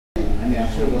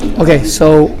Okay,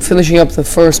 so finishing up the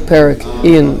first parak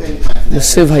in the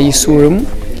Siv yisurim.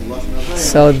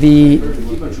 So the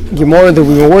Gemara that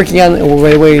we were working on, and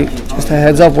right away, just a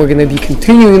heads up, we're going to be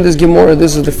continuing this Gemara.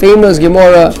 This is the famous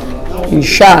Gemara in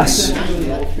Shas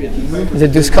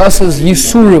that discusses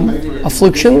yisurim,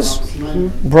 afflictions,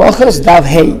 brachas, daf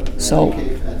hey. So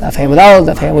daf hey with al,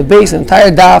 daf hey with base, an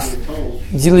entire daf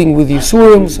dealing with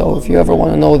yisurim. So if you ever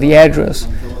want to know the address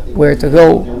where to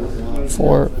go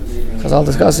for, because I'm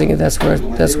discussing it, that's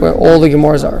where all the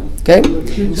Gemaras are. Okay,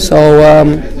 so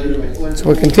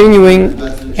we're continuing,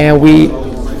 and we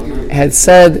had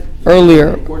said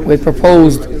earlier, we had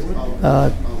proposed,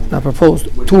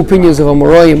 two opinions of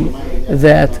Amoraim,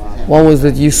 that one was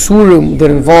that yisurim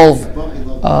that involve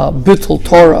bittul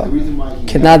Torah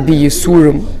cannot be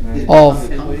yisurim of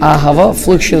ahava,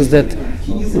 afflictions that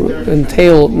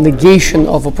entail negation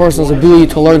of a person's ability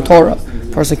to learn Torah. A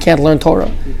person can't learn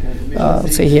Torah.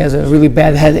 Let's say he has a really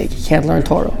bad headache, he can't learn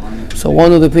Torah. So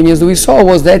one of the opinions that we saw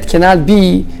was that cannot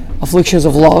be afflictions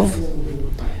of love.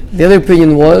 The other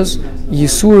opinion was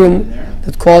yisurim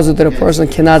that causes that a person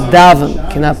cannot daven,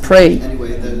 cannot pray.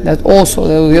 That was the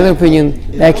other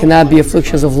opinion, that cannot be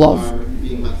afflictions of love.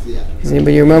 Does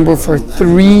anybody remember for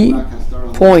 3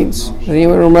 points? Does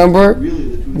anyone remember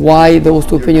why those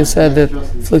two opinions said that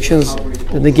afflictions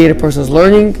that negate a person's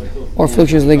learning or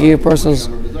afflictions that negate a person's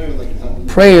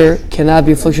prayer cannot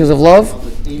be afflictions of love?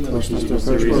 3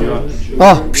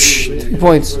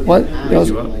 points. What?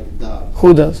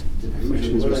 Who does?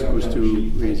 Afflictions were supposed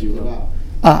to raise you up.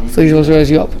 Afflictions was to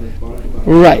raise you up.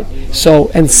 Right. So,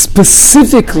 and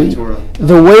specifically,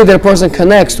 the way that a person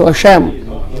connects to Hashem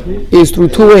is through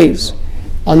 2 ways.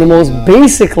 On the most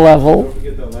basic level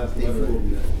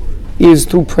is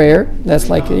through prayer. That's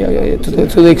like to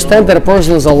the extent that a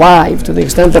person is alive, to the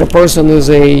extent that a person is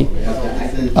a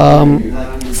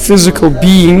physical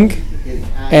being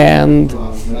and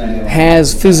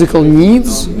has physical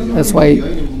needs. That's why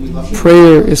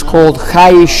prayer is called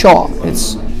Chai Shah.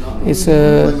 It's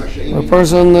a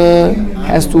person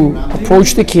has to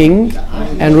approach the king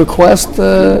and request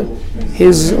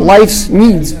his life's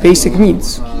needs, basic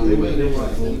needs.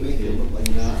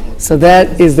 So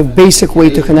that is the basic way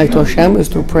to connect to Hashem, is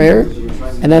through prayer.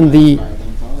 And then the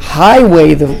high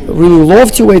way, the really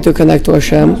lofty way to connect to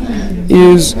Hashem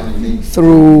is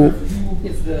through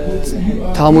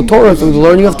Talmud Torah, through the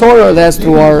learning of Torah. That's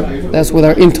with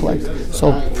our intellect.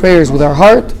 So prayer is with our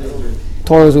heart,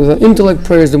 Torah is with our intellect.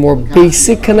 Prayer is the more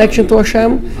basic connection to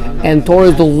Hashem, and Torah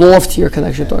is the loftier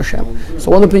connection to Hashem.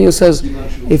 So one opinion says,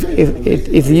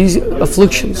 if these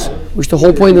afflictions, which the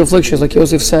whole point of afflictions, like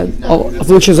Yosef said,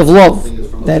 afflictions of love,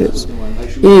 that is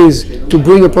to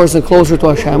bring a person closer to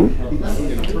Hashem.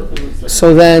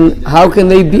 So then, how can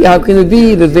it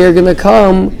be that they're going to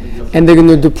come and they're going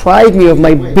to deprive me of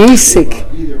my basic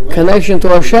connection to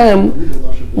Hashem,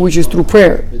 which is through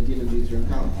prayer?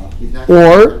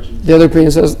 Or the other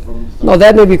opinion says, no,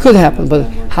 that maybe could happen, but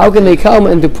how can they come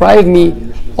and deprive me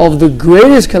of the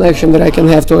greatest connection that I can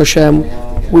have to Hashem,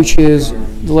 which is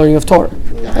the learning of Torah?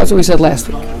 That's what we said last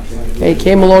week. Okay,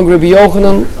 came along Reb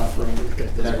Yochanan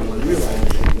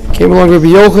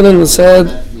and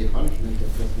said,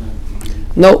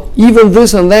 no, even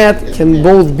this and that can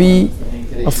both be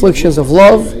afflictions of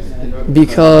love,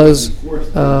 because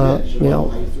I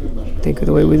think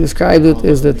the way we described it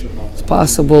is that it's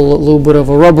possible a little bit of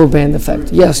a rubber band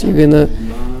effect. Yes, you're gonna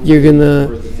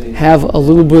have a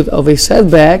little bit of a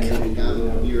setback,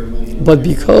 but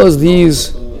because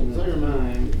these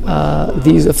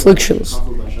afflictions,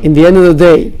 in the end of the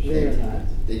day,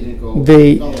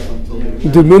 they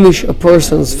diminish a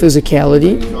person's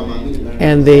physicality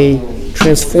and they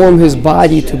transform his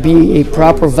body to be a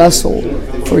proper vessel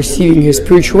for receiving his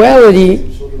spirituality,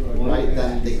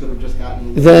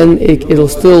 then he'll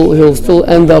still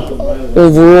end up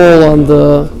overall on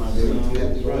the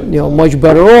much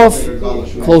better off,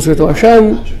 closer to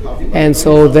Hashem, and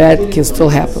so that can still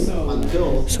happen.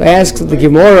 So ask the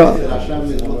Gemara,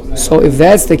 so if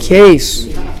that's the case,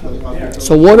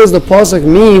 so what does the pasuk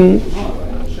mean?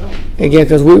 Again,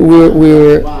 because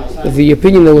we're the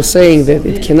opinion that was saying that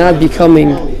it cannot be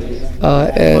coming,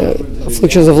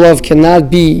 afflictions of love cannot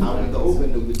be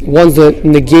ones that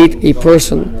negate a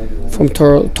person from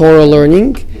Torah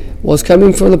learning, was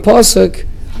coming from the pasuk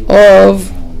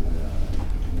of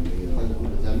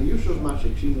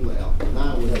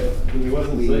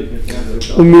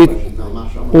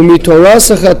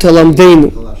Umitorasacha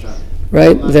telamdeinu,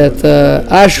 right? That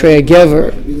Ashrei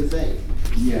Gever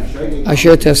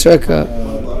Asher Tesreka,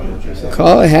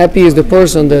 happy is the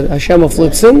person that Hashem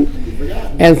afflicts him,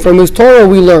 and from his Torah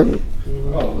we learn.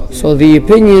 So the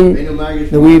opinion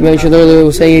that we mentioned earlier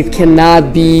was saying it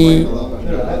cannot be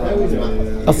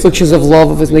afflictions of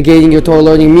love if it's negating your Torah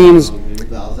learning, means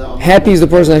happy is the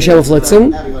person Hashem afflicts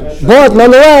him, but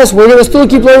nonetheless we're going to still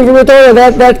keep learning from the Torah.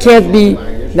 That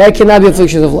cannot be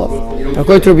afflictions of love.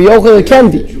 According to Reb Yochanan, it can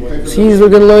be. So he's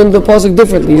going to learn the pasuk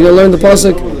differently. He's going to learn the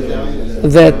pasuk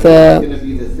that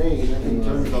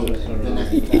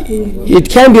it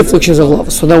can be afflictions of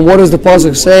love. So then what does the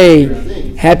pasuk say?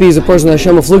 Happy is the person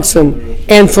Hashem afflicts him,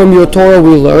 and from your Torah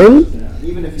we learn.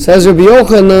 Says Reb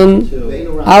Yochanan,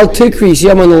 Al Tikri, see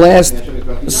I'm on the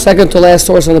second to last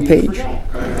source on the page.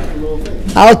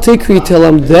 Al Tikri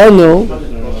Tilamdenu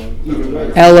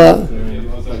Ella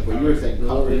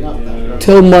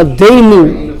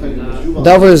Tilmadenu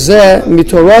Davar Zeh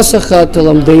Mitorasacha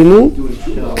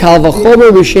Tilamdenu Kal Vachomer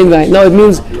B'Shein Vayin. Now it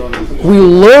means we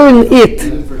learn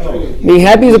it. Being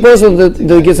happy is the person that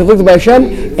gets afflicted by Hashem,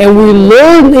 and we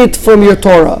learn it from your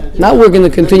Torah. Not we're going to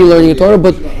continue learning your Torah,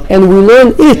 and we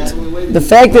learn it. The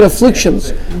fact that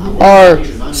afflictions are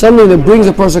something that brings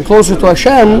a person closer to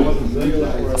Hashem,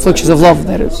 afflictions of love,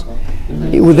 that is.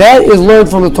 That is learned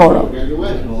from the Torah.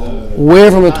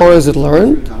 Where from the Torah is it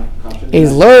learned? It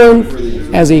is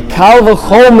learned as a kal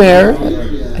v'chomer,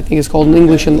 I think it's called in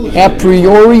English an a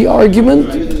priori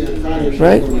argument,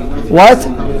 right? What?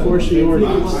 Fortiori. I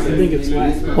think it's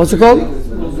Latin. What's it called?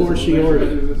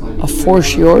 Fortiori. A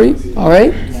fortiori, all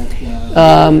right,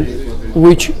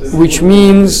 which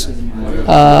means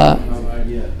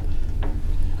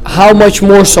how much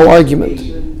more so argument,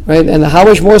 right? And how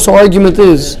much more so argument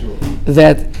is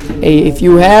that if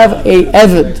you have a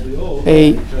eved,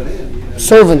 a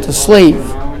servant, a slave,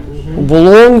 who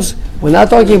belongs, we're not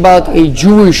talking about a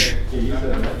Jewish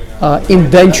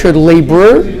indentured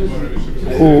laborer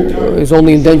who is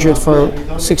only indentured for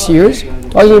 6 years,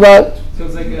 talking about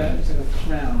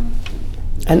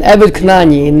an Eved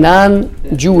Knani, a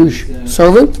non-Jewish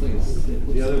servant,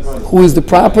 who is the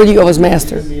property of his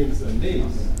master,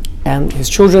 and his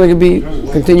children are going to be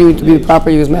continuing to be the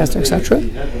property of his master, etc.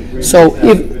 So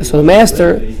the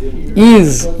master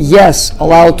is, yes,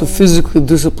 allowed to physically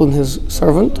discipline his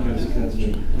servant,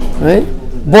 right?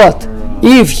 But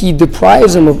if he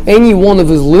deprives him of any one of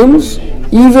his limbs,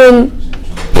 even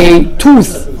a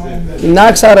tooth, he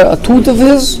knocks out a tooth of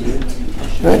his,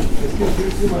 right?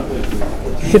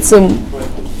 Hits him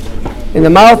in the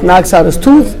mouth, knocks out his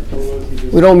tooth.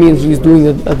 We don't mean he's doing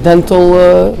a dental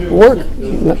work.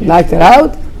 Knocked it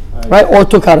out, right? Or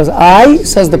took out his eye.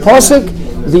 Says the pasuk,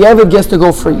 the Eved gets to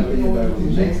go free.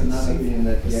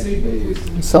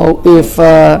 So if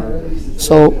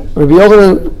Reb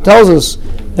Yochanan tells us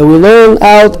that we learn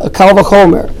out a kal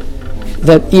v'chomer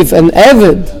that if an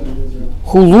Eved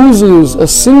who loses a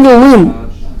single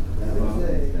limb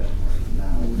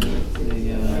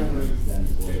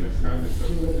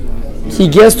he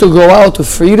gets to go out to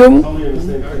freedom.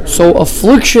 So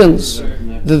afflictions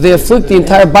that they afflict the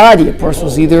entire body. A person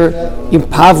is either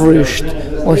impoverished,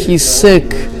 or he's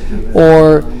sick,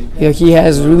 or he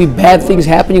has really bad things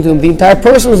happening to him. The entire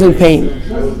person is in pain,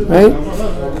 right?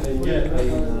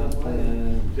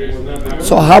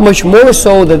 So how much more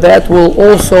so that will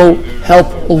also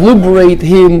help liberate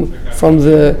him from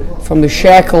the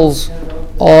shackles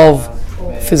of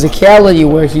physicality,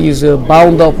 where he's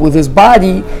bound up with his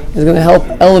body, is going to help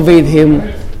elevate him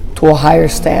to a higher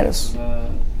status.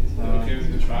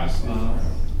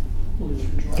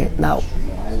 Okay, now,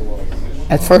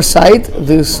 at first sight,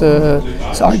 this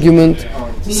argument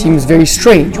seems very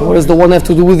strange. What does the one have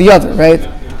to do with the other, right?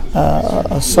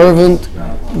 A servant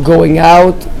going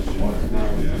out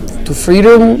to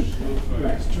freedom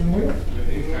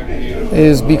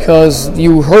is because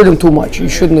you hurt him too much. You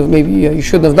shouldn't have. Maybe you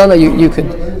shouldn't have done that. You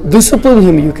could discipline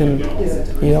him. You can,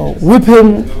 whip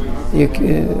him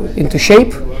into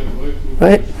shape,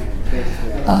 right?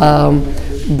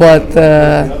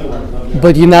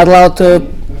 But you're not allowed to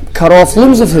cut off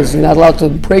limbs of his. You're not allowed to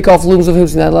break off limbs of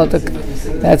his. You're not allowed to.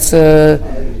 That's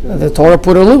the Torah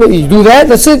put a limit. You do that,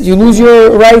 that's it. You lose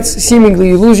your rights. Seemingly,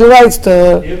 you lose your rights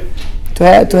to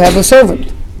have a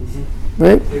servant,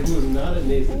 right?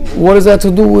 What does that to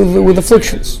do with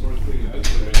afflictions?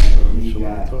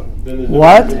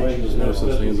 What? There's no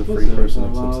such thing as a free person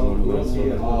except someone who loves.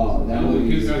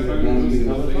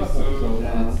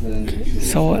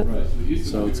 So what?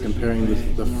 So it's comparing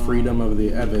the freedom of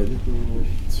the Eved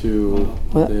to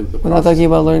the we're not talking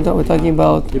about learning. We're talking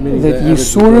about that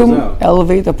yisurim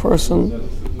elevate a person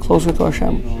closer to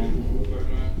Hashem.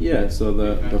 Yeah, so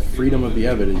the freedom of the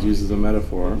Eved is used as a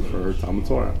metaphor for Talmud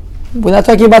Torah. We're not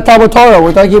talking about Talmud Torah.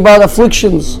 We're talking about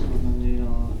afflictions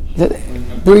that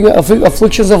bring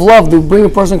afflictions of love to bring a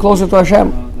person closer to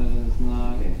Hashem.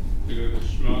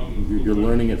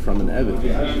 learning it from an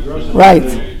Evid. Right.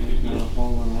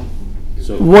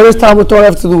 So What does Talmud Torah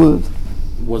have to do with it?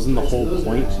 wasn't the whole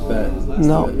point that,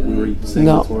 No. that we were saying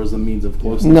No. the Torah is the means of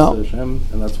closeness No. to Hashem,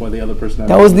 and that's why the other person...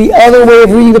 That was the other way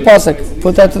of reading the pasuk.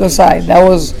 Put that to the side. That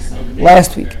was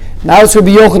last week. Now it's Reb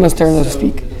Yochanan's turn to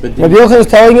speak. But Reb Yochanan is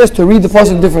telling us to read the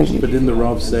pasuk differently. But didn't the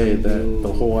Rav say that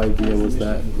the whole idea was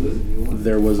that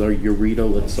there was a Yerida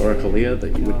Litzorah Aliyah,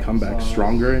 that you would come back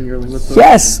stronger in your Litzorah?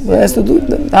 Yes, but it has to do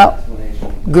now.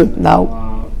 Good.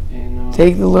 Now,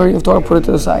 take the learning of Torah, put it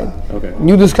to the side. Okay.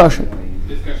 New discussion.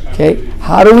 Okay.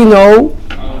 How do we know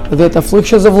that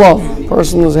afflictions of love? A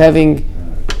person is having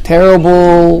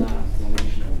terrible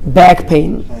back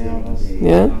pain.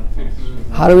 Yeah.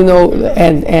 How do we know?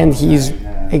 And he's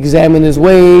examined his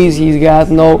ways. He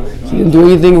didn't do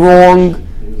anything wrong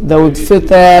that would fit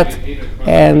that,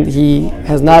 and he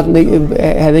has not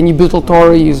had any bittul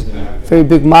Torah. He's very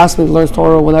big masmid, learns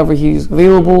Torah whenever he's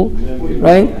available,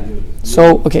 right?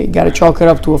 So, okay, got to chalk it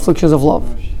up to afflictions of love,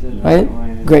 right?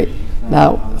 Great.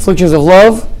 Now, afflictions of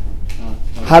love,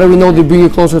 how do we know they bring you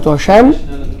closer to Hashem?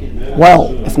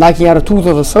 Well, if knocking out a tooth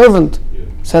of a servant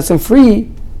sets him free,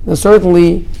 then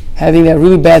certainly having that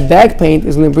really bad back pain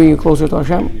is going to bring you closer to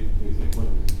Hashem.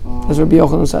 That's what Reb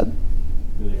Yochanan said.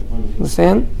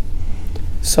 Understand?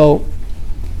 So,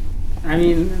 I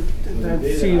mean, that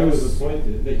seems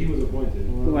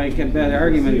like a bad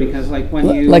argument, because when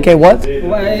you... Like a what?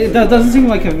 Well, that doesn't seem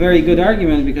like a very good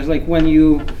argument, because when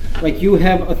you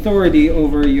have authority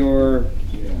over your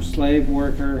slave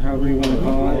worker, however you want to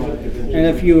call it, and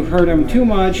if you hurt him too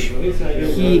much,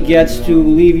 he gets to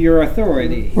leave your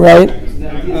authority. Right.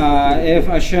 If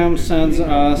Hashem sends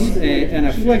us an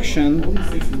affliction,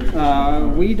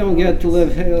 we don't get to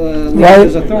leave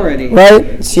his authority.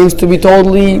 Right. Seems to be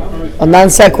totally a non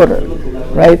sequitur.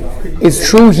 Right. It's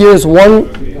true. Here's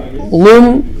one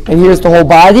limb, and here's the whole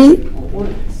body.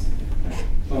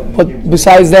 But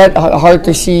besides that, hard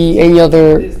to see any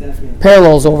other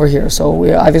parallels over here. So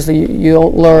obviously you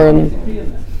don't learn.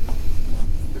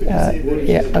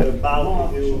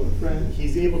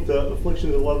 He's able to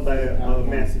affliction of love by a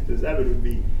massive ever would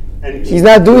be. He's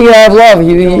not doing it out of love.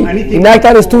 He knocked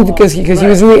out his tooth because he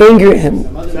was really angry at him.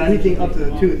 So anything up to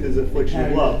the tooth is affliction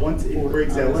of love. Once it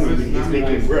breaks that limit, he's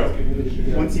making it grow.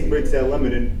 Once he breaks that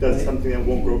limit and does something that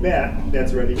won't grow back,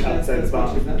 that's already outside the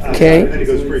bound. Okay. And then it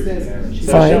goes free.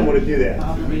 So Fine. Hashem would do that.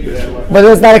 But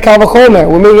that's not a kavachomer.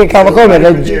 We're making a kavachomer.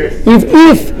 If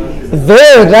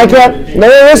there,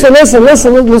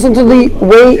 listen to the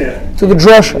way, to the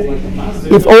drasha.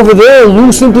 If over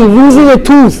there, simply losing a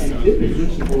tooth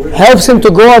helps him to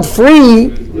go out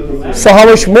free, so how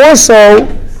much more so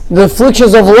the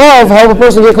afflictions of love help a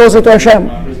person get closer to Hashem?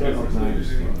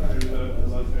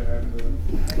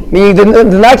 Meaning the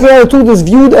knocking out of the tooth is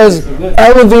viewed as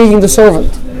elevating the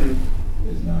servant.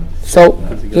 So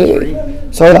he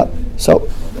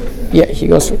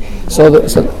goes through. So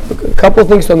a couple of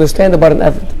things to understand about an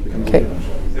Evid. Okay.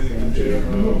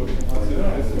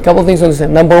 A couple of things to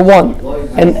understand. Number one,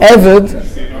 an Evid,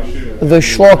 the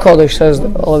Shloh Kodesh says,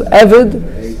 Evid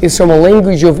is from a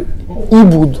language of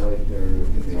Ibud.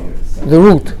 The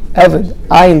root, Evid,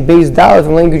 Ayin, Beis, Dalet,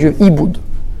 from a language of Ibud.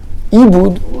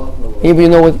 Ibud, maybe you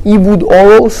know what Ibud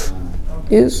Oros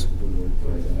is?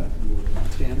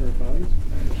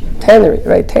 Tannery,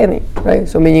 right? Tanning, right?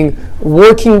 So meaning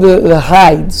working the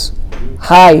hides.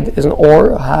 Hide is an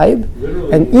or, a hide.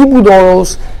 And Ibud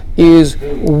Oros is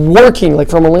working, like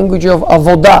from a language of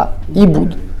Avodah,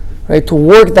 Ibud. Right, to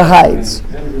work the hides.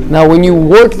 Now, when you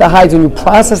work the hides, when you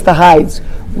process the hides,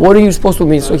 what are you supposed to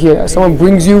mean? So here, someone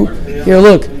brings you, here,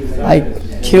 look, I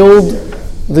killed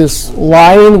this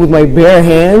lion with my bare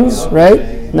hands,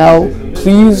 right? Now,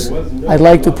 please, I'd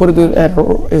like to put it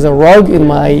as a rug in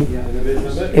my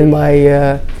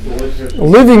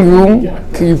living room.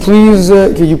 Can you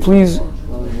please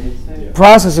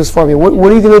process this for me? What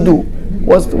are you going to do?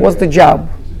 What's the job?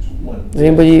 Does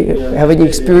anybody have any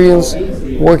experience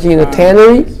working in a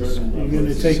tannery? You're going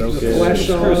to take the flesh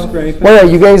off. Well,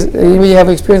 you guys, anybody have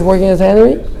experience working in a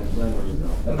tannery?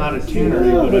 Not a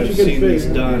tannery, but I've seen this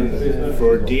done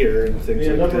for deer and things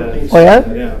like that. Oh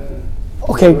yeah? Yeah.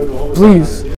 Okay,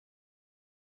 please.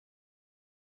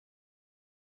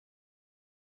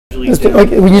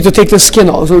 We need to take the skin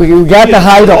off. So you got the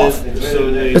hide off. So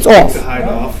they It's take off. the hide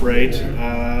off, right?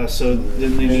 So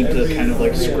then they need to kind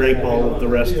of scrape all of the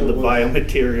rest of the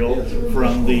biomaterial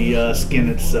from the skin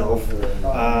itself.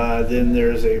 Then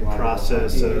there's a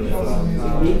process of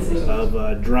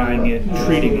drying it,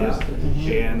 treating it,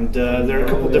 and there are a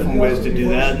couple different ways to do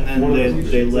that. And then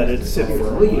they let it sit for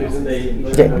a while.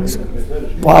 Okay.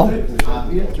 Wow.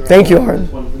 Thank you, Aaron.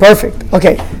 Perfect.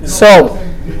 Okay. So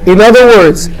In other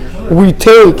words, we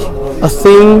take a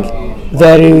thing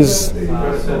that is,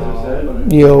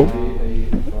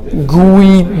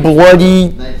 gooey,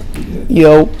 bloody,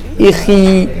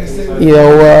 icky,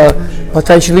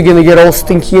 potentially going to get all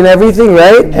stinky and everything,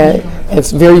 right? And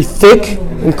it's very thick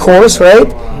and coarse, right?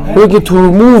 We get to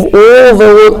remove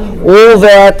all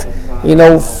that,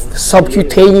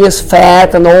 subcutaneous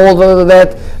fat and all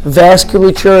that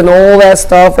vasculature and all that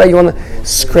stuff, right? You want to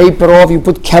scrape it off. You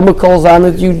put chemicals on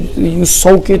it. You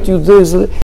soak it. You do this.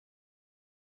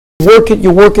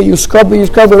 You work it. You scrub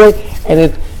it, right?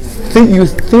 And you're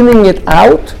thinning it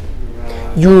out.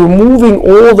 You're removing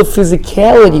all the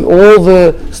physicality, all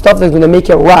the stuff that's going to make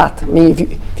it rot. I mean, if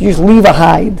you just leave a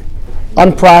hide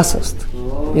unprocessed,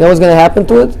 you know what's going to happen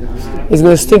to it? It's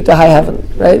going to stink to high heaven,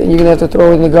 right? And you're going to have to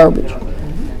throw it in the garbage,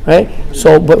 right?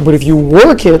 So, but if you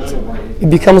work it, it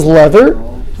becomes leather,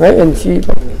 right? And see,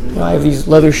 I have these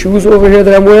leather shoes over here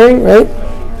that I'm wearing, right?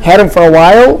 Had them for a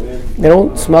while. They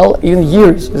don't smell, even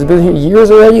years. It's been here years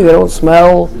already. They don't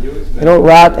smell. They don't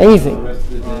rot anything,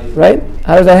 right?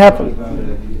 How does that happen?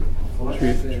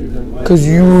 Because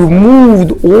you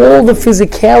removed all the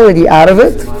physicality out of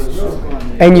it,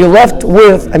 and you're left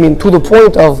with, to the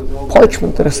point of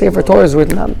parchment that a Sefer Torah is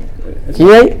written on.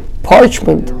 Okay?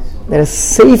 Parchment that a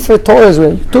Sefer Torah is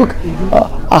written. You took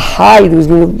a hide that was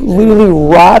going to literally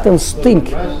rot and stink.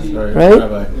 Sorry, right?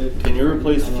 Rabbi, can you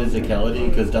replace physicality?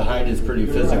 Because the hide is pretty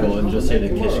physical, and just say the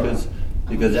kishkas?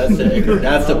 Because that's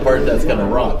the part that's going to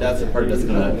rot. That's the part that's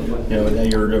going to, that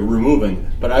you're removing.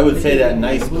 But I would say that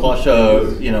nice plush,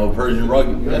 Persian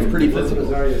rug, that's pretty physical.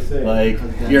 Like,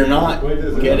 you're not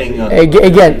getting...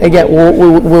 Again,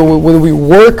 when we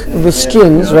work the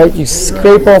skins, right, you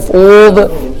scrape off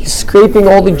you're scraping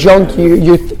all the junk,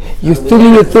 you're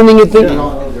thinning it,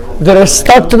 that are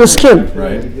stuck to the skin.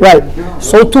 Right.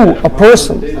 So too, a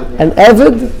person, an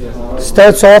Eved,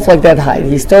 starts off like that hide.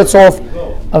 He starts off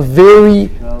a very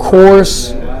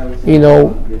coarse,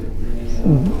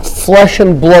 flesh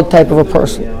and blood type of a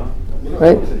person,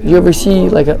 right? You ever see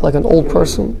like an old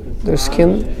person, their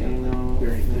skin?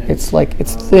 It's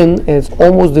thin and it's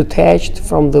almost detached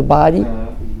from the body,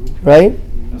 right?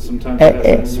 Sometimes it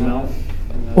doesn't smell.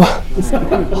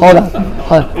 Hold on.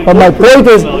 But my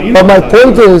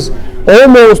point is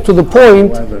almost to the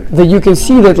point that you can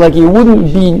see that there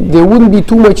wouldn't be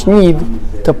too much need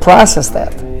to process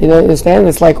that. You understand?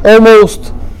 It's like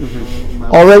almost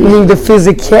already, the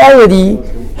physicality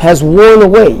has worn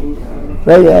away,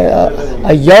 right?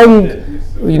 A young,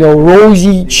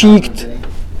 rosy-cheeked,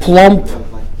 plump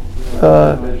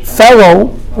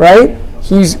fellow, right?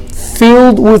 He's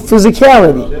filled with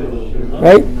physicality,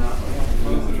 right?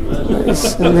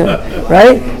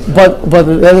 Right? But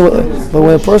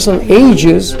when a person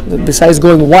ages, besides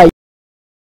going white,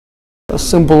 a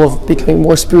symbol of becoming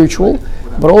more spiritual,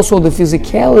 but also the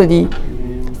physicality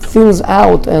thins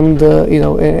out, and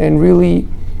and really,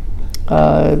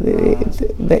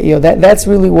 that's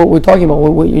really what we're talking about.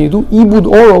 When you do ibud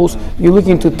oros, you're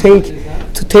looking to take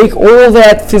all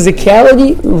that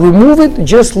physicality, remove it,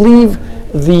 just leave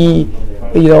the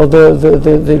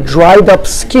dried up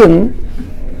skin.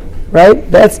 Right?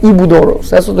 That's ibud oros.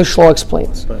 That's what the Shloh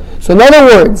explains. So in other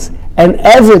words, an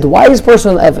Eved, why is a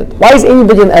person an Eved? Why is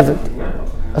anybody an Eved?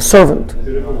 A servant.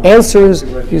 Answer is,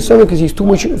 he's a servant because he's too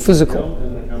much physical.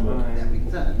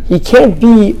 He can't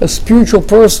be a spiritual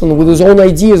person with his own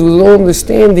ideas, with his own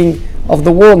understanding of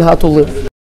the world and how to live.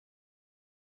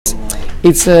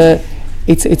 It's a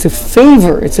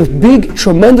favor. It's a big,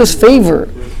 tremendous favor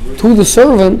to the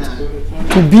servant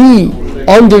to be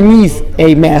underneath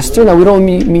a master. Now we don't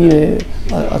mean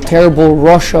a terrible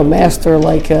Russia master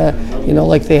like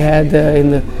like they had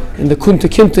in the Kunta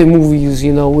Kinte movies,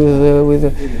 in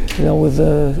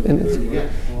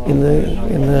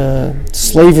the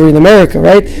slavery in America,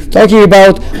 right? Talking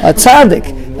about a tzaddik,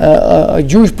 a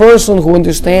Jewish person who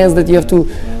understands that you have to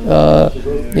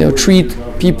treat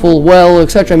people well,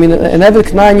 etc. An Eved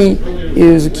Knani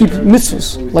keeps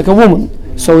mitzvahs like a woman.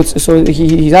 So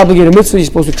he's obligated mitzvah. He's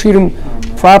supposed to treat him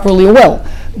properly and well.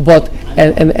 But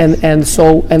and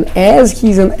as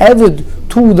he's an Eved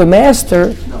to the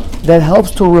master, that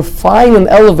helps to refine and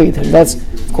elevate him. That's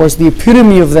of course the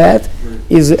epitome of that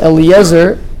is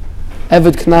Eliezer,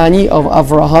 Eved Knani of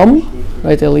Avraham,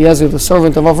 right? Eliezer, the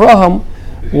servant of Avraham,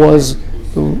 was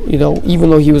even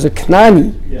though he was a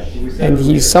Knani, and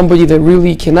he's somebody that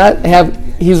really cannot have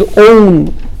his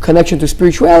own connection to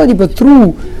spirituality, but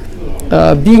through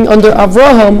being under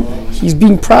Avraham, he's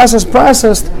being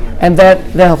processed, and that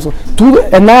helps him.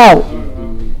 And now,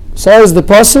 says the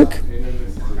pasuk,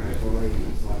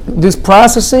 this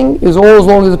processing is all as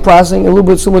long as the processing, a little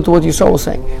bit similar to what Yisrael was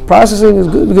saying. Processing is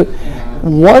good.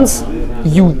 once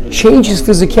you change his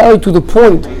physicality to the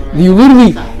point that you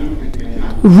literally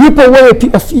rip away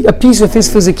a piece of his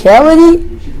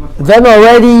physicality, then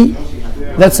already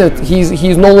that's it.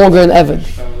 He's no longer an Eved.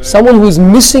 Someone who is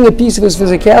missing a piece of his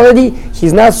physicality,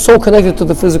 he's not so connected to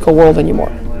the physical world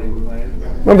anymore.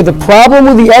 Remember, the problem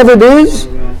with the Eved is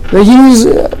that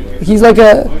he's like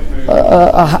a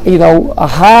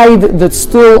hide that's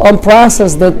still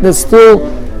unprocessed, that's still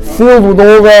filled with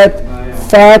all that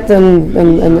fat and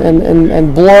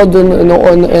blood and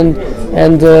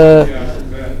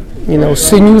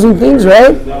sinews and things,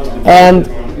 right? And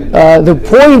the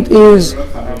point is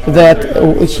that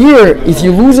here, if he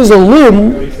loses a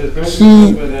limb,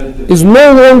 he is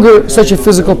no longer such a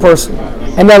physical person,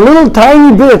 and that little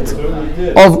tiny bit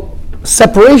of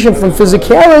separation from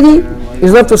physicality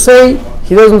is enough to say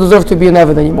he doesn't deserve to be an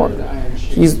Eved anymore.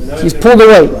 He's pulled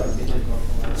away.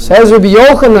 Says Reb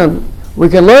Yochanan, we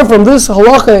can learn from this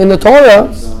halacha in the Torah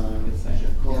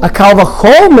a kal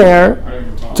v'chomer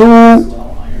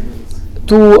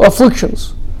to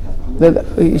afflictions. That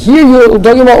here you're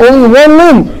talking about only one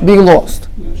limb being lost,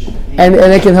 and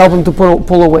it can help him to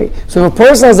pull away. So if a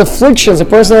person has afflictions, a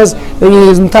person has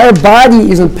his entire body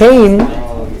is in pain,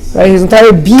 right? His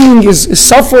entire being is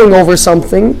suffering over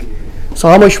something. So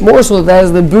how much more so that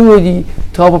has the ability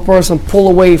to help a person pull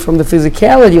away from the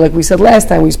physicality, like we said last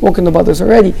time. We've spoken about this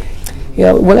already.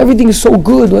 When everything is so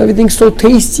good, when everything's so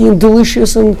tasty and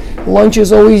delicious, and lunch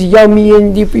is always yummy,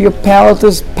 and your palate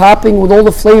is popping with all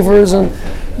the flavors, and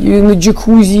you're in the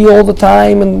jacuzzi all the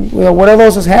time, and whatever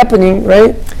else is happening,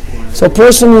 right? So a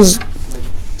person is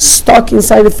stuck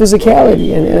inside the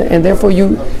physicality, and therefore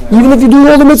you, even if you do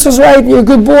all the mitzvahs right, and you're a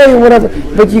good boy or whatever,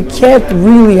 but you can't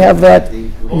really have that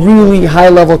really high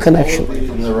level connection.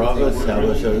 From the Rav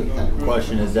established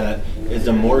question is that is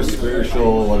a more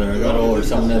spiritual, whether a gadol or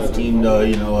someone that's deemed,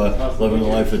 living a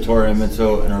life of Torah and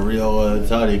mitzvah and a real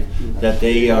tzaddik, that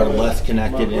they are less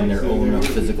connected in their own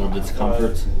physical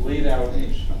discomforts.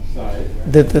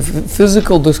 That the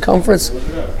physical discomforts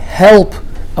help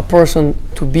a person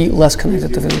to be less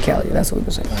connected to physicality. That's what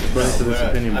we're saying. Right, to this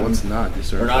opinion, what's not?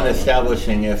 We're not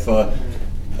establishing if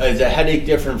is a headache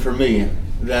different for me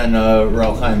than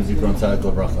Rav Chaim Zikron Tzaddik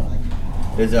Livracha.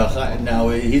 Now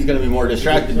he's going to be more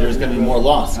distracted. There's going to be more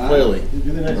loss, clearly.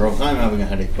 Rav Chaim having a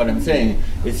headache, but I'm saying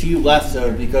is he less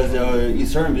because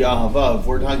yisurim b'ahava? If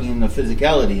we're talking in the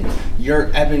physicality, you're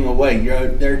ebbing away.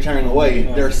 They're tearing away.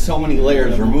 There are so many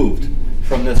layers removed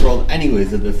from this world,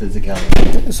 anyways, of the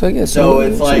physicality. So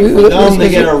it's like for them they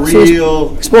get a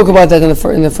real. We spoke about that in the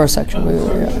first section.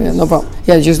 No problem.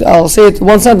 Yeah, just I'll say it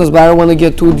one sentence, but I don't want to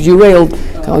get too derailed.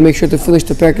 I want to make sure to finish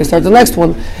the parak and start the next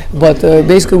one. But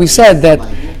basically, we said that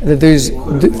there's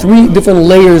three different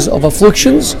layers of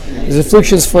afflictions. There's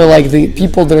afflictions for like the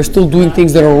people that are still doing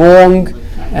things that are wrong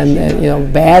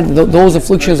and bad. Those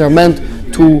afflictions are meant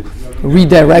to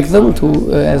redirect them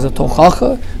to as a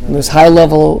tochacha. And there's higher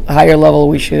level,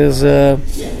 which is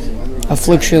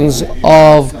afflictions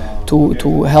of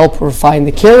to help refine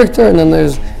the character, and then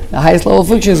there's the highest level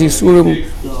afflictions, yisurim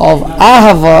of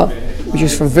ahava, which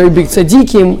is for very big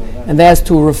tzaddikim, and that's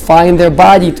to refine their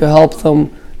body to help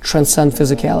them transcend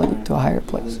physicality to a higher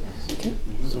place. Okay.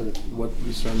 So what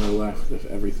yisurim are left if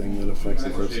everything that affects the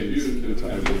person's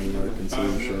entire being are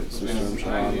considered yisurim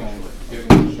shalom?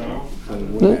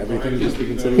 Then wouldn't everything just be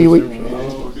considered yisurim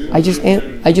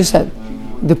shalom? I just said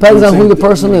depends on who the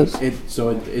person is.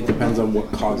 It depends on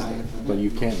what caused it, but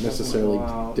you can't necessarily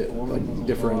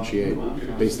differentiate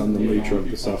based on the nature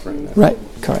of the suffering. Right,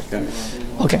 correct.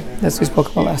 Okay, that's what we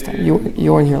spoke about last time. You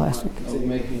weren't here last week.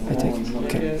 I take it.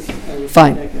 Okay,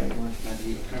 fine.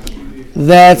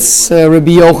 That's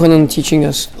Rabbi Yochanan teaching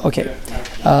us. Okay,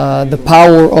 the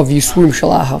power of yisurim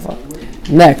shel ahava.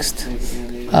 Next.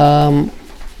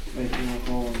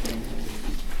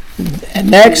 And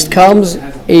next comes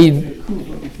a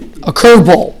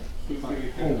curveball.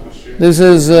 This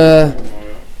is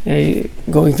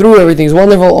going through, everything's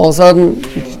wonderful, all of a sudden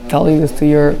telling this to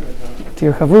your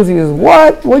chavrus, he says,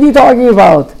 what are you talking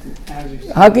about?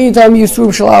 How can you tell me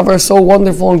yisurim shel ahava are so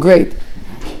wonderful and great?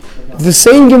 The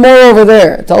same Gemara over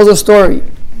there tells a story.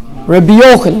 Reb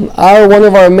Yochanan, one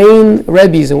of our main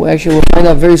Rebbes, and we'll find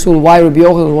out very soon why Reb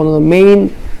Yochanan is one of the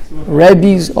main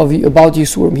Rebbes about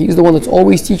yisurim. He's the one that's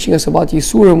always teaching us about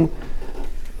yisurim.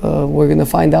 We're going to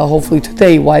find out hopefully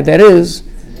today why that is.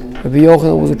 Reb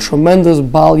Yochanan was a tremendous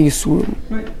Baal Yisurim.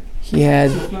 He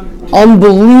had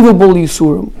unbelievable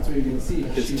Yisurim.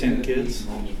 His 10 kids.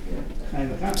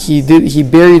 He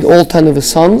buried all 10 of his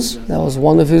sons. That was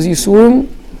one of his Yisurim.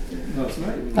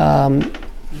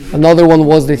 Another one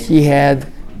was that he had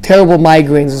terrible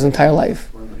migraines his entire life.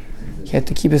 He had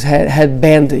to keep his head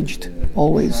bandaged.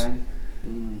 always,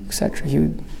 etc. He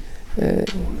would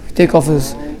take off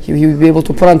his. He would be able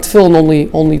to put on tefillin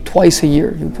only twice a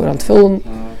year. He would put on tefillin,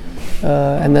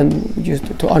 and then just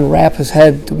to unwrap his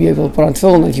head to be able to put on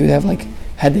tefillin, and he would have like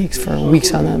headaches for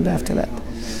weeks on end after that.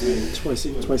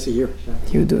 Twice a year.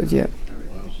 He would do it, yeah.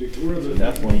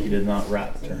 Definitely, he did not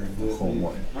rap during the whole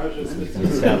morning. We can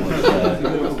establish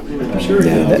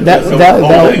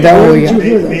That way, yeah.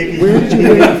 Where did you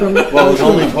hear that from? Well, it was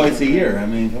only twice a year. I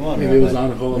mean, come on. Maybe it was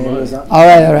on Chol Hamoed.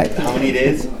 All right. How many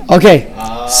days? Okay,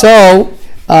 so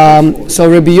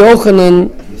Reb Yochanan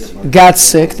got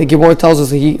sick. The Gemara tells us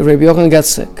that Reb Yochanan got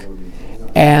sick,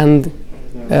 and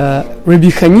Reb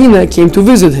Yochanan came to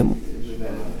visit him.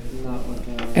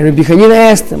 And Reb Yochanan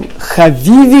asked him,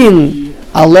 Chavivin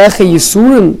alecha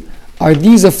yisurim, are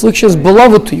these afflictions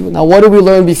beloved to you? Now, what did we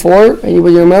learn before?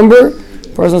 Anybody remember?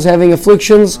 Persons having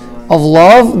afflictions of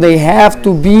love, they have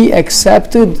to be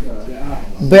accepted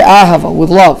be'ahava, with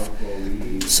love.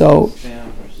 So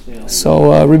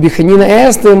Reb Yochanan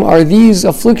asked him, are these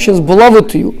afflictions beloved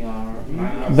to you?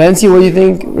 Benzi, what do you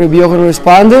think Reb Yochanan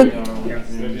responded?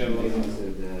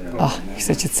 He's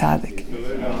such a tzaddik.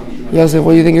 Yosef,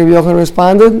 what do you think Reb Yochanan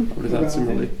responded?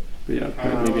 Similarly. But yeah,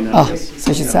 maybe not.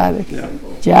 Such a tzaddik. Yeah.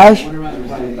 Josh? I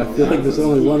feel like there's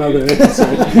only one other answer.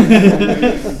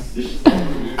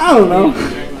 I don't know.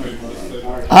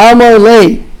 Amar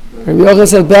lei. Reb Yochanan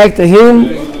said back to him,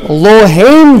 Lo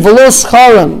heim v'lo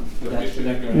scharan.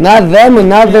 Not them and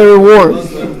not their reward.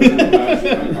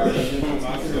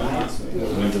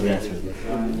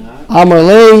 Amar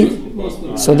lei.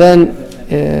 So then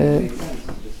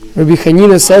Rabbi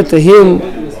Chanina said to him,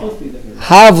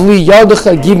 Havli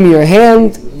yadecha, give me your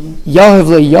hand.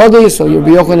 Yahavli yadeh. So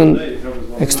Rabbi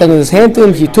Yochanan extended his hand to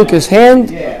him. He took his hand.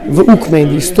 V'ukmein,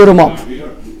 he stood him up.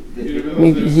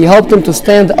 He helped him to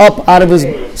stand up out of his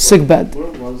sick bed.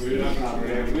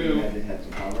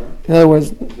 In other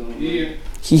words,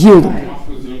 he healed him.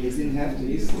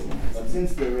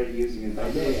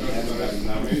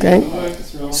 Okay?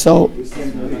 So,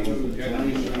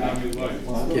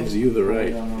 Gives you the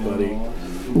right, buddy.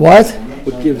 what?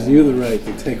 What gives you the right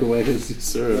to take away his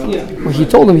yisurim? Well, he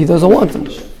told him he doesn't want them.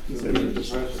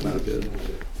 Not good.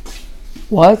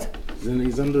 What? Then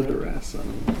he's under duress on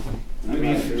him. I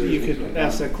mean, you could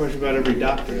ask that question about every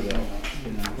doctor, though.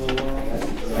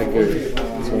 I agree.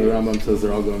 That's why the Rambam says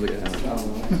they're all going to get hell.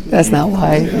 That's not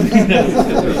why. They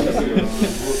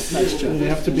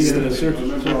have to be at a certain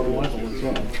level as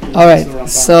well. All right.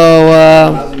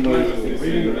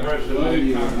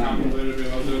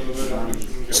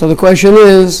 So the question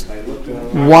is,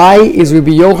 why is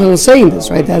Rabbi Yochanan saying this?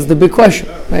 Right. That's the big question.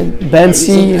 Right. Ben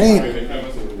C.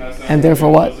 And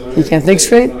therefore, what? He can't think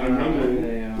straight.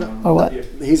 Or what?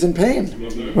 He's in pain.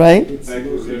 Right? I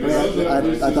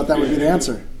thought that would be the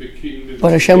answer.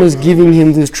 But Hashem is giving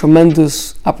him this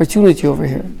tremendous opportunity over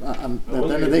here. At the end of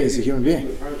the day, he's a human being.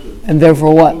 And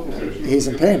therefore what? He's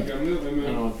in pain.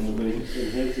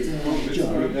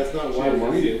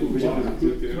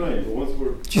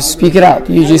 Just speak it out.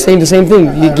 You're just saying the same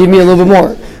thing. You give me a little bit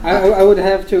more. I would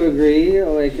have to agree,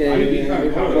 like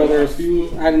whether it's,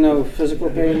 I don't know,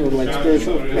 physical pain or like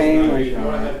spiritual pain, like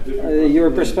your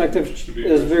perspective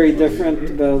is very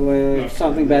different. But if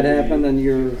something bad happened and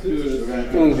you're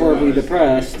feeling horribly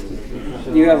depressed,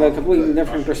 you have a completely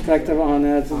different perspective on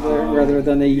it rather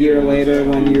than a year later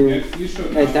when you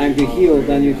had time to heal.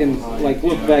 Then you can like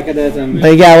look back at it and.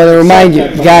 But again, I want to remind you,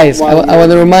 guys. I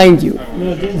want to remind you,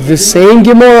 the same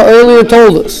Gemara earlier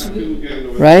told us,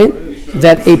 right?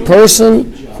 That a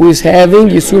person who is having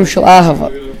yisurim shel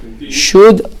ahava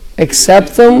should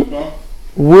accept them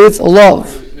with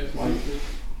love.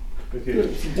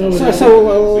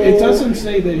 So it doesn't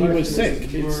say that he was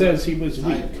sick. It says he was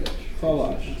weak.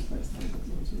 Chalash.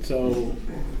 So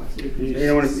You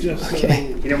don't want to just.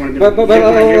 Okay. You don't want to. But you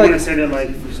don't like- want to say that like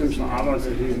yisurim shel ahava,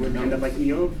 that he would end up like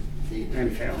Eov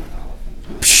and fail.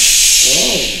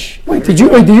 Wait, did you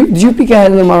peek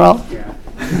ahead of the morale? Yeah.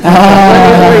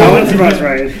 Ah, I went through us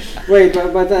right. Wait,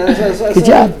 but good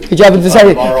job in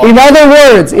deciding.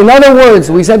 In other words,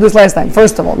 we said this last time.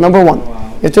 First of all, number one,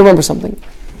 you have to remember something.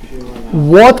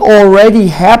 What already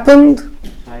happened,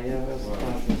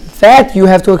 that you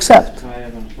have to accept.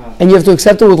 And you have to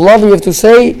accept it with love, and you have to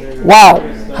say, wow,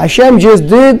 Hashem just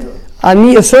did on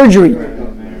me a surgery.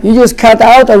 He just cut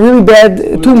out a really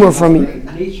bad tumor from me.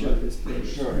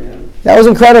 That was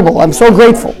incredible. I'm so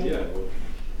grateful.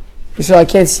 So I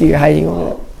can't see you hiding over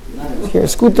there. Here,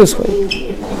 scoot this way.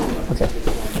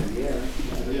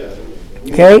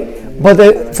 Okay? But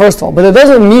first of all, but it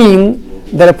doesn't mean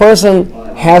that a person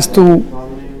has to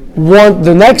want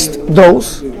the next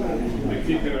dose.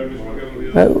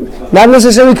 not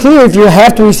necessarily clear if you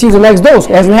have to receive the next dose.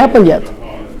 It hasn't happened yet.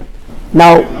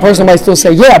 Now, a person might still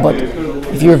say, yeah, but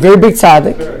if you're a very big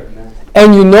tzaddik,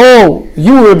 and you know,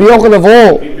 you, Reb Yochanan of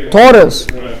all, taught us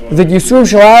that yisurim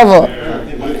shalava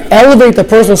elevate the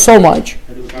person so much,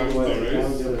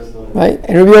 right?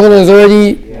 And Reb Yochanan has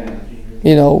already,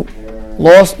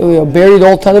 buried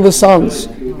all 10 of his sons,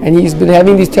 and he's been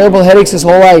having these terrible headaches his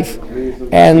whole life,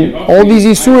 and all these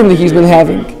yisurim that he's been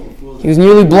having. He was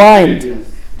nearly blind,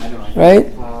 right?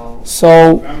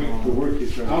 So,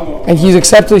 and he's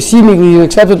accepted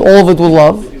all of it with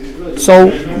love.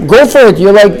 So go for it.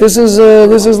 You're like, this is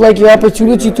like your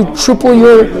opportunity to triple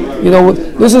your,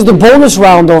 this is the bonus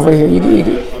round over here.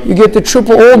 You get the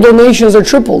triple. All donations are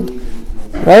tripled,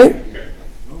 right?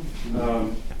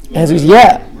 And he says,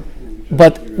 yeah,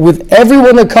 but with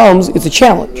everyone that comes, it's a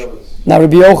challenge. Now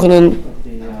Reb Yochanan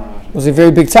was a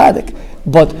very big tzaddik,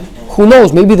 but who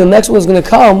knows? Maybe the next one is going to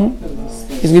come.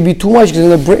 It's going to be too much.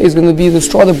 It's going to be the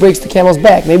straw that breaks the camel's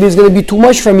back. Maybe it's going to be too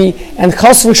much for me, and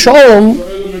chas v'shalom,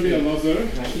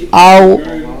 I'll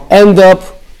end up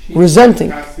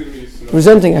resenting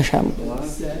Hashem.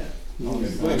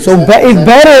 So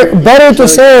it's better to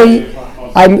say,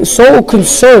 I'm so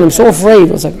concerned, I'm so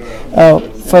afraid. It's like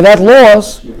for that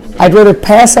loss, I'd rather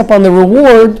pass up on the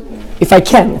reward if I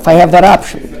have that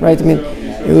option, right? I mean,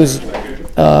 it was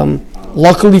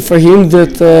luckily for him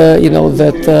that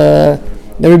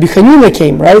Rabbi Hanina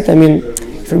came, right? I mean,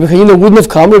 if Rabbi Hanina wouldn't have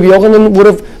come, Rabbi Yochanan would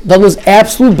have done his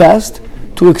absolute best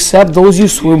to accept those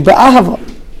yisurim be'ahava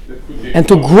and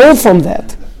to grow from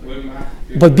that.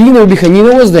 But being that Rabbi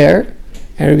Hanina was there,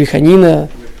 and Rabbi Hanina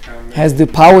has the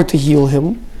power to heal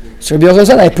him, so Rabbi Yochanan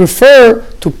said, I prefer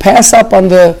to pass up on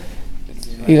the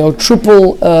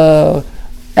triple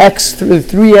X,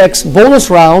 3X bonus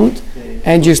round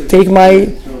and just take my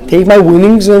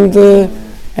winnings and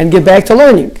get back to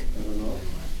learning.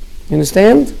 You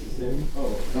understand?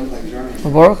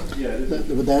 Baruch?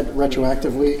 Would that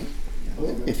retroactively,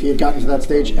 if he had gotten to that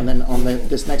stage, and then on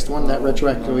this next one, that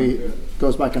retroactively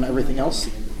goes back on everything else?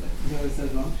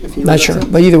 Not sure,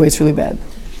 but either way, it's really bad.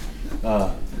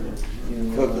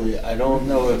 Quickly, I don't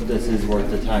know if this is worth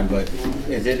the time, but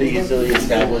is it easily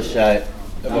established that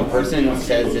if a person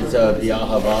says it's a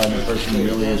bi'ahava and the person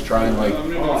really is trying, like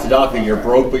tzedakah, you're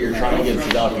broke but you're trying to give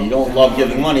tzedakah. You don't love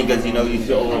giving money because you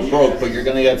feel a little broke, but you're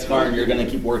going to get scar and you're going to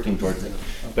keep working towards it.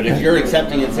 But if you're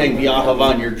accepting and saying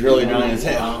bi'ahava and you're really trying to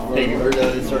say, thank you for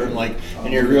this, certain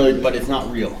and you're really, but it's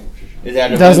not real. Is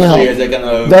that doesn't help? Is it going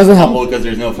to crumble because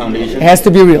there's no foundation? It has to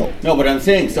be real. No, but I'm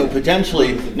saying, so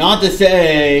potentially, not to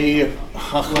say,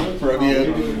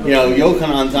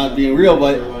 Yochanan's not being real,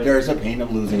 but there's a pain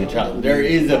of losing a child. There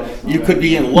is you could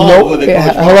be in love with a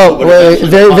coach. Hello,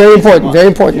 very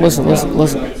important. Listen.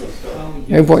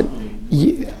 Very important.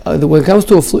 When it comes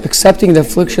to accepting the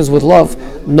afflictions with love,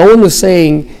 no one is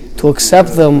saying to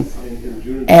accept them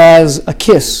as a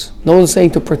kiss. No one is saying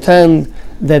to pretend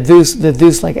that this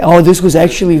this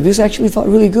actually felt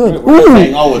really good. Ooh,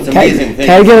 saying, it's amazing. Can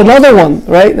I get another one?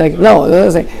 Right? Like, no.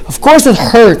 Of course it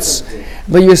hurts,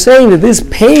 but you're saying that this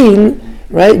pain,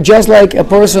 right? Just like a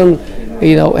person,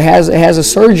 has a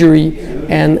surgery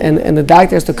and the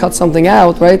doctor has to cut something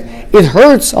out, right? It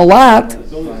hurts a lot,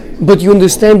 but you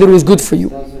understand that it was good for you.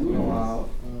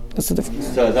 That's the difference.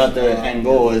 So that the end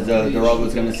goal is the Rav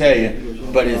was going to say,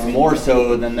 but it's more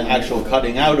so than the actual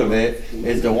cutting out of it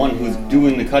is the one who's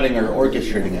doing the cutting or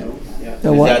orchestrating it. Is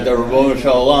that the Ribbono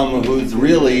Shel Olam who's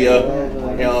really,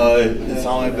 it's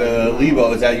not like the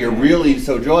Libo, is that you're really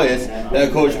so joyous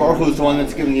that Coach Baruch Hu is the one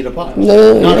that's giving you the punch.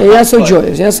 You're not so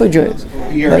joyous.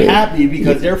 You're happy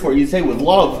because therefore you say with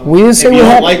love. We didn't say if you don't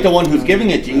happy. Like the one who's giving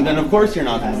it to you, then of course you're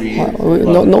not going to be.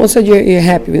 No one said you're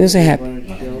happy. We didn't say happy.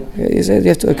 He said you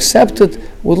have to accept it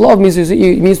with love. Means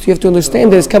you have to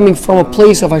understand that it's coming from a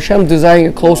place of Hashem desiring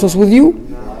a closeness with you,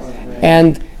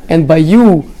 and by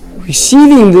you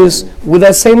receiving this with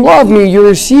that same love, meaning you're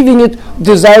receiving it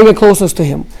desiring a closeness to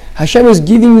Him. Hashem is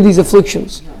giving you these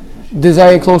afflictions,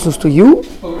 desiring closeness to you,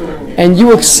 and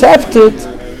you accept it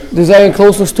desiring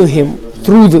closeness to Him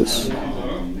through this.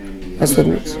 That's what it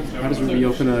means. How does Reb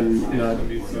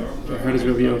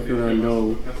Yochanan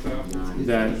know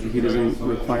that he doesn't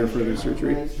require further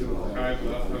surgery?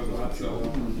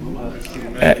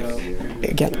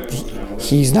 Again,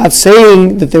 he's not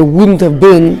saying that there wouldn't have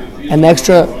been an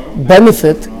extra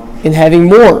benefit in having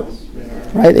more,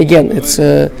 right? Again, it's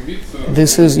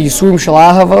this is yisurim shel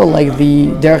ahava, like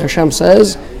the Derech Hashem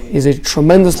says, is a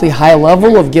tremendously high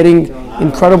level of getting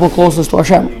incredible closeness to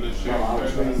Hashem.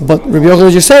 But Reb Yochanan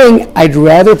is just saying, I'd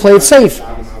rather play it safe,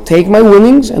 take my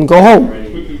winnings and go home.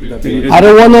 I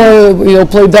don't want to,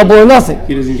 play double or nothing.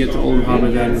 He doesn't get to Olam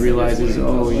Haba then and realizes,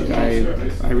 I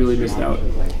missed out.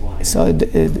 So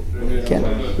again,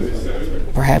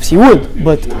 perhaps he would,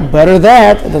 but better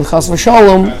that than chas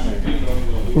v'shalom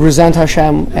resent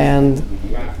Hashem and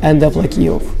end up like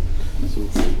Eov.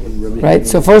 Right?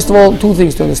 So first of all, two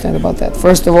things to understand about that.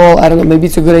 First of all, I don't know, maybe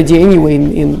it's a good idea anyway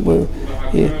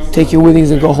take your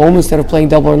winnings and go home instead of playing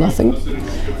double or nothing.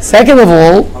 Second of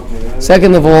all,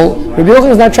 Reb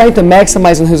Yochanan is not trying to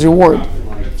maximize on his reward.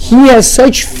 He has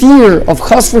such fear of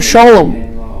chas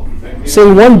v'shalom,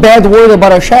 saying one bad word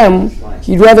about Hashem,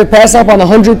 he'd rather pass up on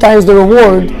 100 times the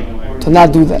reward to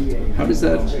not do that. How does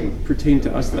that pertain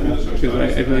to us then? Because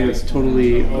I feel like it's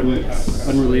totally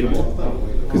unrelatable.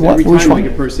 Because every time like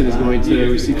a person is going to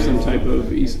receive some type of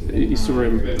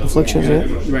yisurim, afflictions,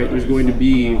 right? There's going to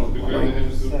be like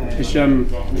Hashem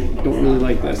don't really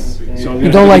like this. So you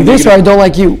don't like this, or I don't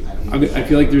like you. I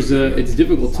feel like it's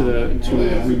difficult to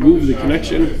remove the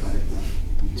connection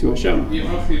to Hashem. So you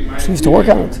have to work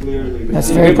on it. That's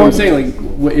very important. I'm saying, like,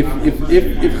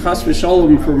 if chas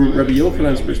v'shalom from Reb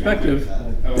Yochanan's perspective,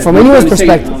 from anyone's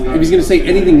perspective, if he's going to say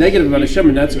anything negative about Hashem,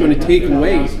 and that's going to take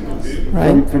away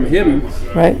from him,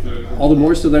 right? All the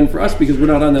more so then for us, because we're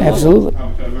not on that Absolutely.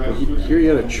 level. Here he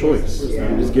had a choice. He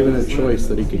was given a choice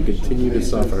that he could continue to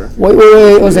suffer. Wait,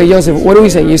 Yosef, what are we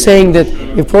saying? You're saying that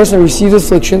if a person receives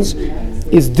afflictions,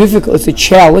 it's difficult, it's a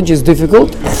challenge, it's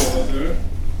difficult,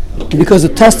 because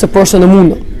it tests a person's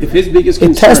emunah. If his biggest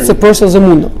concern, it tests a person's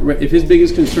emunah. If his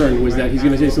biggest concern was that he's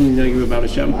going to say something negative about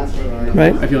Hashem,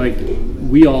 right? I feel like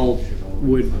we all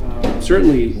would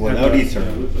certainly without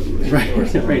yisurim. Right,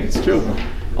 it's true.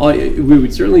 We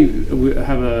would certainly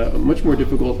have a much more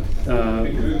difficult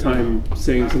time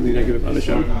saying something negative about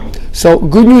Hashem. So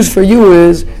good news for you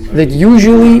is that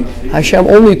usually Hashem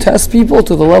only tests people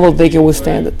to the level they can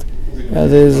withstand it.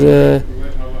 There's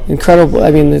incredible.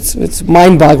 I mean, it's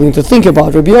mind-boggling to think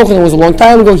about. Reb Yochanan was a long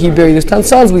time ago. He buried his 10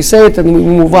 sons. We say it and we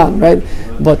move on, right?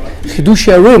 But Chidush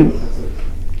Yarim,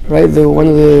 right? One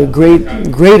of the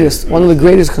greatest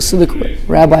Hasidic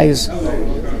rabbis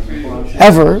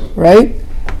ever, right?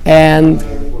 And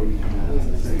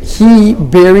he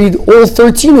buried all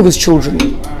 13 of his children,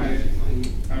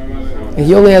 and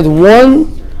he only had one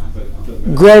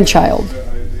grandchild,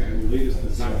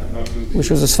 which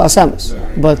was a Sfas Emes.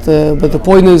 But the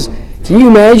point is, can you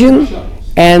imagine?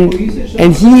 And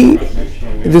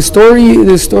the story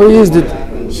is that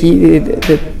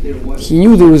he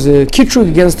knew there was a kitrug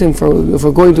against him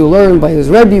for going to learn by his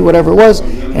Rebbe, whatever it was,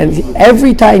 and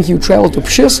every time he would travel to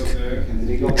Pshisk,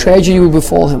 a tragedy would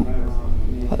befall him.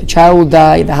 A child would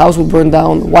die, the house would burn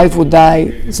down, the wife would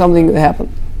die, something would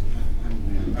happen.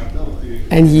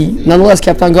 And he nonetheless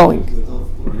kept on going.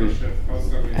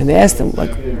 And they asked him,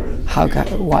 like,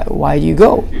 why do you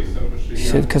go? He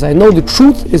said, because I know the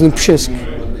truth is in Pshisk,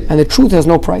 and the truth has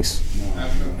no price.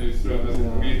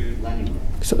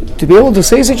 So to be able to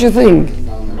say such a thing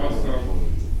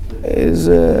is,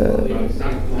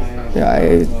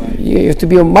 you have to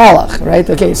be a malach, right?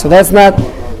 Okay, so that's not,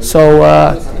 so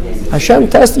Hashem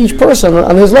tests each person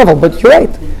on his level, but you're right.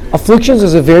 Afflictions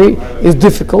is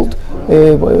difficult.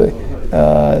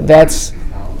 That's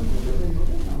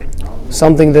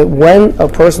something that when a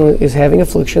person is having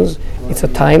afflictions, it's a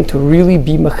time to really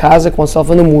be mechazek oneself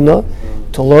in the emunah,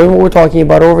 to learn what we're talking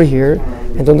about over here,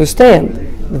 and to understand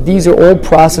that these are all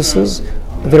processes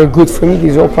that are good for me.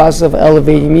 These are all processes of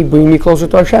elevating me, bringing me closer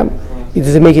to Hashem.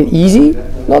 Does it make it easy?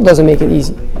 No, it doesn't make it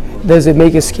easy. Does it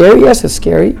make it scary? Yes, it's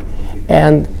scary.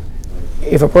 And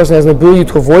if a person has an ability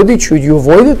to avoid it, should you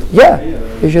avoid it? Yeah,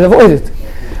 you should avoid it.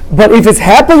 But if it's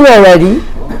happening already,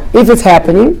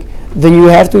 then you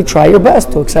have to try your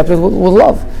best to accept it with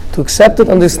love, to accept it,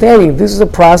 understanding this is a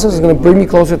process that's going to bring me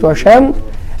closer to Hashem,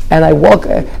 and I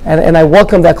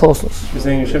welcome that closeness. You're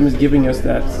saying Hashem is giving us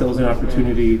that still as an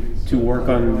opportunity to work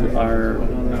on our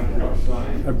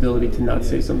ability to not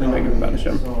say something negative about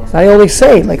Hashem. It's not only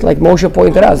say, like Moshe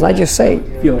pointed out, it's not just say.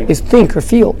 Feeling. It's think or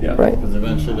feel, right? Because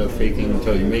eventually they're faking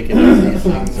until you make it into these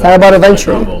things. It's not about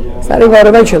eventually. It's not about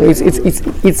eventually.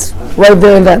 It's right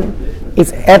there and then.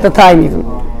 It's at the time even.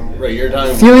 Right, you're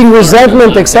talking feeling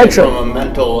resentment, etc. From a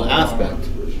mental aspect.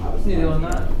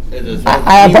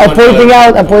 I'm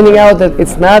pointing out that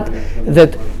it's not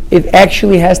that it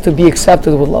actually has to be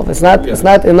accepted with love. It's not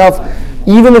enough.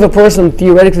 Even if a person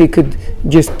theoretically could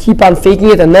just keep on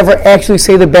faking it and never actually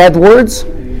say the bad words,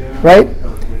 right?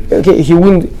 Okay, he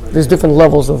wouldn't. There's different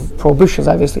levels of prohibitions.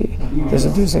 Obviously,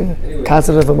 there's a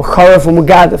concept of a mecharef or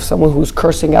megadef, someone who's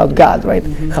cursing out God, right?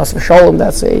 Chas v'shalom.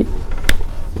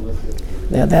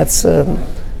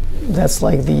 That's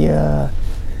like the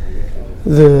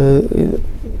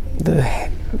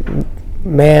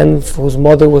man whose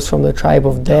mother was from the tribe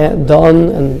of Dan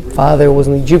and father was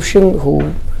an Egyptian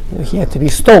who he had to be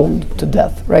stoned to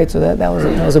death, right? So that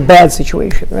was a bad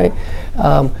situation, right?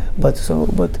 But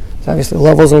obviously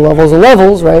levels and levels and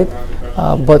levels, right?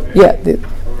 But yeah,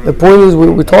 the point is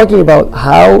we're talking about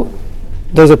how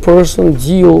does a person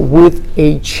deal with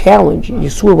a challenge.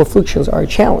 Yisurim afflictions are a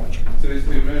challenge.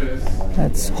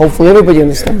 That's hopefully everybody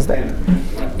understands that.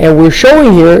 And we're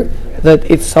showing here that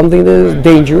it's something that is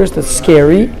dangerous, that's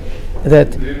scary,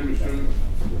 that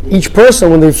each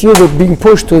person, when they feel they're being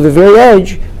pushed to the very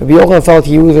edge, Reb Yochanan felt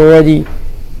he was already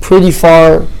pretty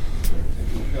far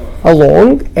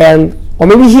along, or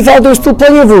maybe he thought there was still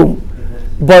plenty of room.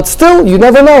 But still, you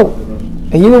never know.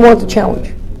 And he didn't want the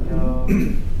challenge.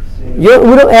 We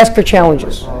don't ask for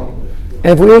challenges. And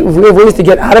if we have ways to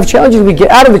get out of challenges, we get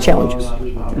out of the challenges.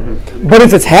 But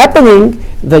if it's happening,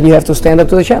 then you have to stand up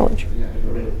to the challenge.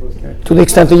 To the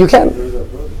extent that you can.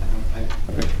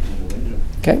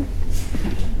 Okay?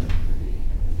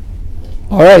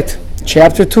 All right,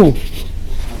 chapter 2.